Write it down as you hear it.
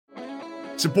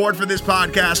Support for this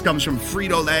podcast comes from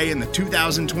Frito-Lay and the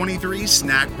 2023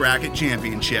 Snack Bracket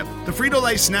Championship. The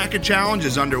Frito-Lay Snack-A Challenge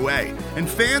is underway, and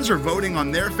fans are voting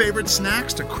on their favorite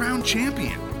snacks to crown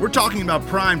champion. We're talking about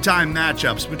prime-time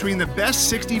matchups between the best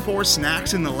 64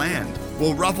 snacks in the land.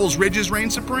 Will Ruffles Ridges reign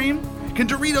supreme? Can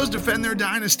Doritos defend their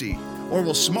dynasty? Or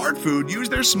will Smart Food use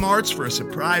their smarts for a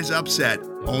surprise upset?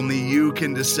 Only you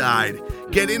can decide.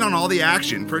 Get in on all the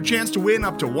action for a chance to win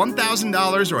up to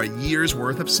 $1,000 or a year's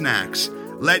worth of snacks.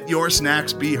 Let your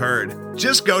snacks be heard.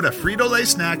 Just go to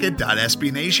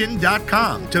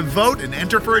fritolaysnacket.sbnation.com to vote and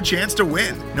enter for a chance to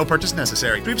win. No purchase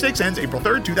necessary. Sweepstakes ends April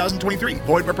 3rd, 2023.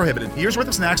 Void where prohibited. Year's worth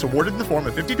of snacks awarded in the form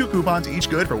of 52 coupons, each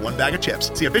good for one bag of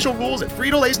chips. See official rules at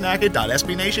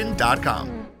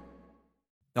fritolaysnacket.sbnation.com.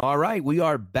 All right, we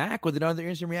are back with another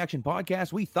Instant Reaction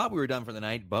podcast. We thought we were done for the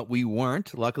night, but we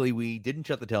weren't. Luckily, we didn't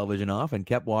shut the television off and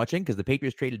kept watching because the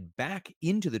Patriots traded back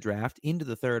into the draft, into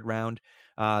the third round.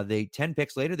 10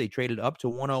 picks later, they traded up to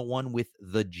 101 with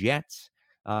the Jets.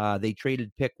 They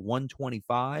traded pick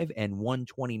 125 and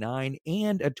 129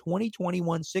 and a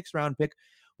 2021 sixth-round pick,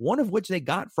 one of which they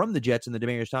got from the Jets in the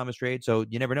Demaryius Thomas trade. So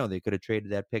you never know. They could have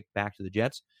traded that pick back to the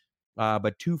Jets.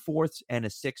 But 2 fourths and a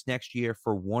 6 next year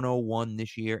for 101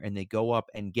 this year, and they go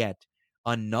up and get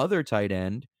another tight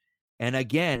end. And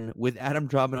again, with Adam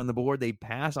Trautman on the board, they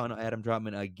pass on Adam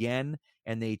Trautman again,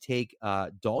 and they take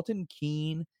Dalton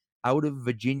Keene out of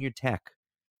Virginia Tech.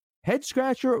 Head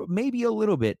scratcher, maybe a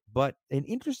little bit, but an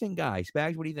interesting guy.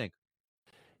 Spags, what do you think?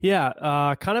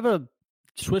 Yeah, kind of a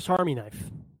Swiss Army knife.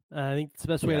 I think it's the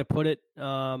best way to put it.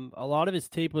 A lot of his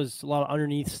tape was a lot of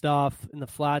underneath stuff in the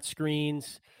flat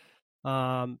screens.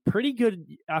 Pretty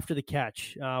good after the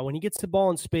catch. When he gets the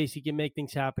ball in space, he can make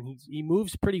things happen. He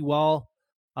moves pretty well.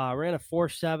 Ran a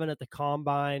 4.7 at the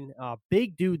combine.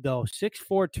 Big dude though,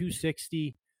 6'4",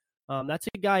 260. That's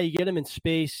a guy, you get him in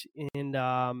space and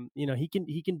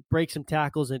he can break some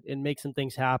tackles and make some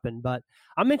things happen. But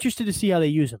I'm interested to see how they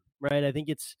use him, right? I think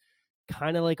it's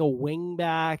kind of like a wing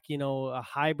back, a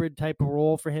hybrid type of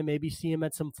role for him. Maybe see him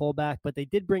at some fullback, but they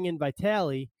did bring in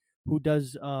Vitale, who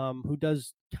does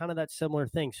kind of that similar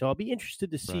thing. So I'll be interested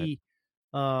to see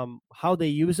how they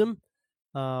use him.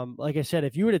 Like I said,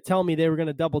 if you were to tell me they were going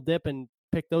to double dip and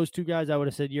pick those two guys, I would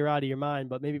have said you're out of your mind.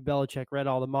 But maybe Belichick read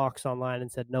all the mocks online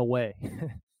and said no way.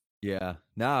 Yeah,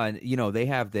 no, and they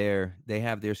have their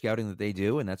scouting that they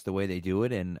do, and that's the way they do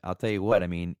it. And I'll tell you what, I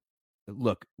mean,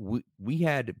 look, we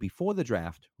had before the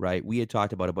draft, right? We had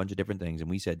talked about a bunch of different things, and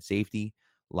we said safety,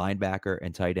 linebacker,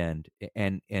 and tight end,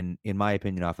 and in my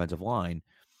opinion, offensive line,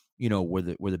 were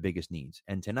the biggest needs.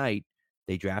 And tonight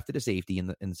they drafted a safety in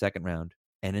the second round,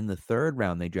 and in the third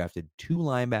round they drafted 2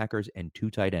 linebackers and 2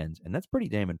 tight ends, and that's pretty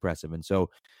damn impressive. And so,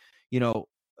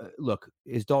 look,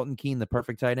 is Dalton Keene the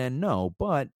perfect tight end? No,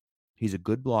 but he's a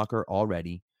good blocker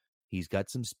already. He's got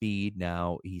some speed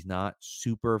now. He's not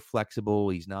super flexible.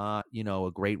 He's not,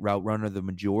 a great route runner. The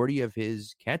majority of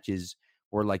his catches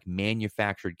were like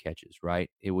manufactured catches, right?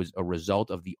 It was a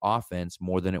result of the offense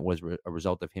more than it was a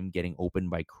result of him getting open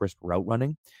by crisp route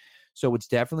running. So it's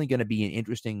definitely going to be an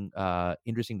interesting to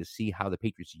see how the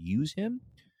Patriots use him.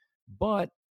 But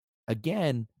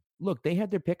again, look, they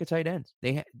had their pick of tight ends.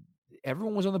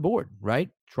 Everyone was on the board, right?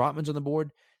 Trautman's on the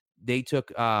board. They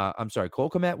took, Cole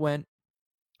Kmet went,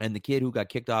 and the kid who got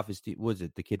kicked off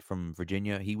the kid from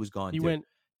Virginia? He was gone. He went.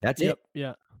 That's it.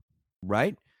 Yeah.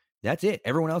 Right. That's it.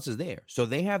 Everyone else is there. So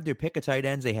they have their pick of tight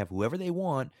ends. They have whoever they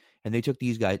want. And they took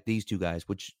these 2 guys,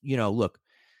 which, look,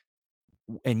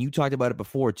 and you talked about it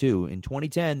before too. In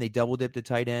 2010, they double dipped the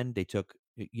tight end. They took,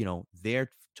 their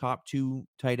top 2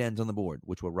 tight ends on the board,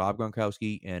 which were Rob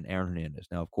Gronkowski and Aaron Hernandez.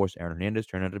 Now, of course, Aaron Hernandez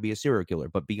turned out to be a serial killer.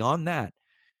 But beyond that,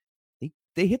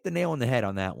 they hit the nail on the head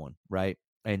on that one, right?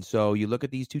 And so you look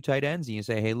at these 2 tight ends and you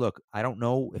say, hey, look, I don't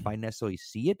know if I necessarily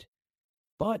see it,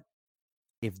 but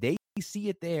if they see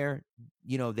it there,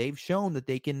 they've shown that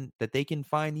they can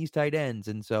find these tight ends.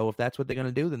 And so if that's what they're going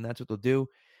to do, then that's what they'll do.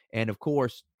 And of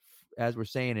course, as we're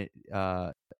saying it,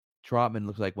 Trautman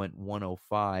looks like went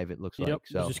 105. It looks like.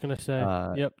 So I was just going to say,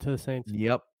 to the Saints.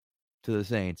 Yep, to the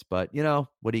Saints. But,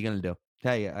 what are you going to do?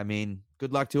 Tell you, I mean,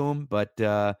 good luck to them. But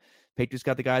Patriots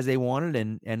got the guys they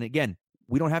wanted. And again,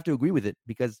 we don't have to agree with it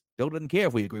because Bill doesn't care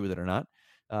if we agree with it or not.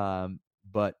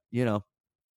 But,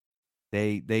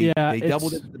 they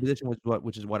doubled it. The position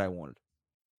which is what I wanted.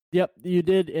 Yep, you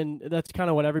did, and that's kind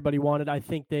of what everybody wanted. I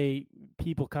think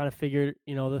people kind of figured,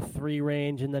 the 3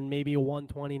 range and then maybe a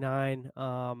 129.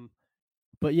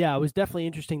 But yeah, it was definitely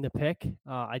interesting to pick.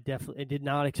 I did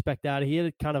not expect that. He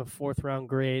had kind of a 4th round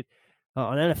grade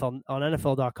on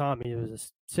NFL.com. It was a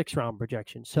 6th round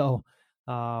projection. So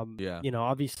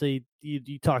Obviously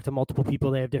you talk to multiple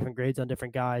people, they have different grades on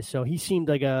different guys. So he seemed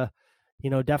like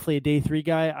definitely a day 3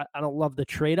 guy. I don't love the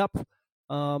trade up.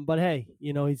 But hey,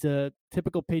 he's a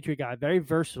typical Patriot guy, very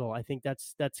versatile. I think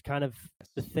that's kind of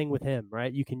the thing with him,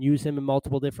 right? You can use him in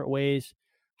multiple different ways.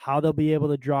 How they'll be able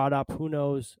to draw it up, who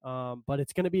knows? But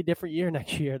it's going to be a different year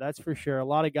next year, that's for sure. A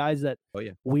lot of guys that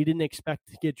we didn't expect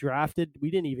to get drafted, we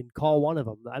didn't even call one of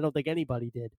them. I don't think anybody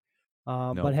did.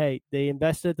 No. But hey, they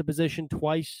invested at the position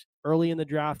twice early in the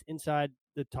draft, inside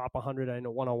the top 100. I know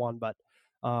 101, but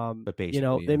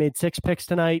they made 6 picks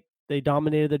tonight. They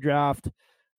dominated the draft.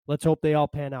 Let's hope they all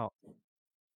pan out.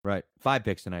 Right. 5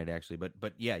 picks tonight, actually.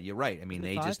 But yeah, you're right. I mean,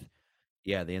 they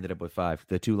ended up with 5.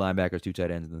 The 2 linebackers, 2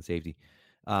 tight ends, and the safety.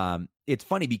 It's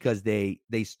funny because they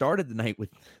started the night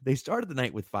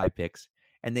with 5 picks,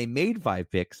 and they made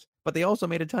 5 picks, but they also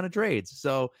made a ton of trades.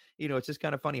 So, it's just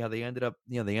kind of funny how they ended up,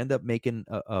 they end up making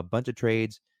a bunch of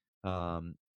trades,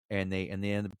 and they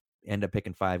end up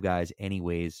picking 5 guys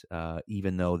anyways,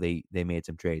 even though they made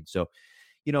some trades. So,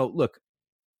 look,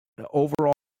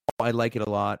 overall, I like it a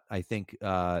lot. I think,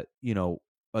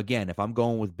 again, if I'm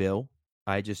going with Bill,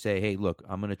 I just say, hey, look,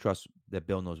 I'm going to trust that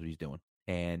Bill knows what he's doing.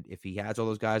 And if he has all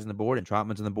those guys on the board and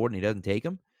Trotman's on the board and he doesn't take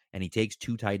them and he takes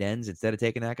 2 tight ends instead of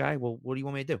taking that guy, well, what do you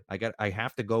want me to do? I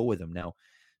have to go with him. Now,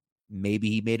 maybe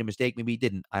he made a mistake. Maybe he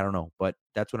didn't. I don't know. But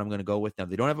that's what I'm going to go with now.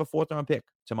 They don't have a 4th round pick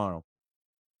tomorrow.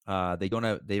 They don't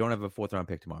have a 4th round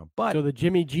pick tomorrow. But so the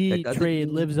Jimmy G trade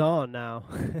lives on now.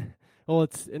 Well,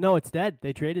 it's dead.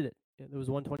 They traded it. It was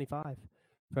 125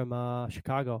 from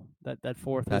Chicago. That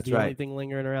 4th was the only thing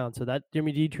lingering around. So that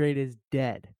Jimmy G trade is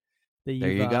dead. There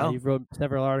you go. You've wrote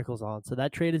several articles on. So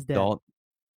that trade is dead.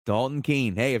 Dalton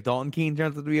Keene. Hey, if Dalton Keene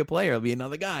turns out to be a player, it'll be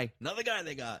another guy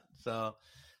they got. So,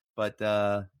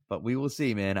 but we will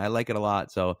see, man. I like it a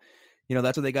lot. So,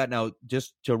 that's what they got now.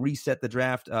 Just to reset the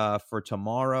draft for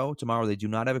tomorrow. Tomorrow they do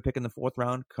not have a pick in the 4th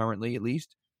round currently, at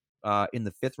least. In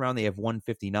the 5th round, they have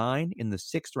 159. In the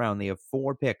 6th round, they have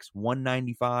 4 picks,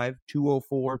 195,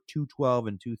 204, 212,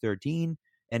 and 213.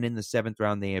 And in the 7th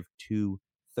round, they have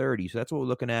 230. So that's what we're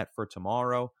looking at for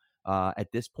tomorrow.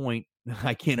 At this point,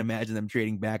 I can't imagine them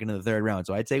trading back into the 3rd round.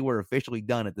 So I'd say we're officially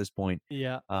done at this point.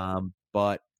 Yeah.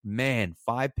 But man,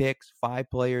 5 picks, 5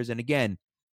 players. And again,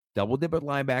 double dip at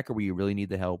linebacker where you really need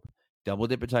the help. Double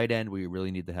dip at tight end where you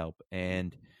really need the help.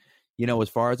 And as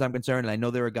far as I'm concerned, and I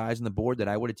know there are guys on the board that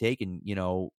I would have taken,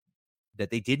 that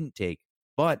they didn't take.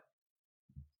 But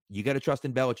you got to trust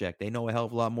in Belichick. They know a hell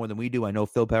of a lot more than we do. I know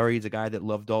Phil Perry is a guy that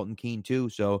loved Dalton Keene too.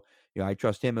 So, I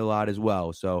trust him a lot as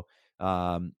well. So,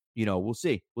 we'll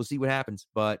see. We'll see what happens.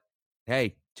 But,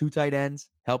 hey, 2 tight ends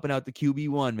helping out the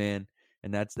QB1, man.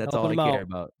 And that's all I care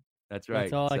about. That's right.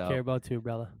 That's all I care about too,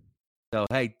 brother. So,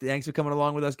 hey, thanks for coming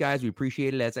along with us, guys. We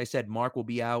appreciate it. As I said, Mark will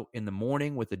be out in the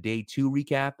morning with the day 2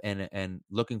 recap and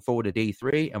looking forward to day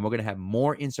 3. And we're going to have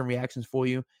more instant reactions for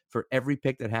you for every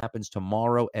pick that happens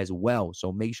tomorrow as well.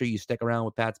 So make sure you stick around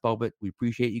with Pat's Pulpit. We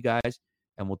appreciate you guys,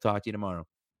 and we'll talk to you tomorrow.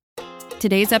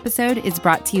 Today's episode is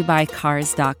brought to you by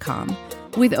Cars.com.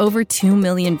 With over 2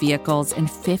 million vehicles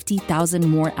and 50,000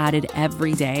 more added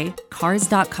every day,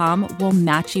 Cars.com will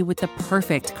match you with the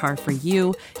perfect car for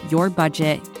you, your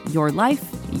budget, your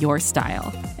life, your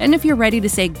style. And if you're ready to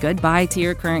say goodbye to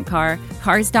your current car,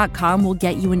 Cars.com will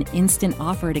get you an instant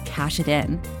offer to cash it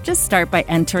in. Just start by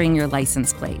entering your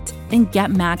license plate and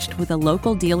get matched with a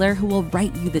local dealer who will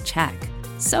write you the check.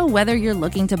 So whether you're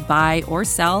looking to buy or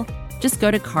sell, just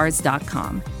go to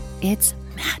Cars.com. It's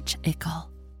magical.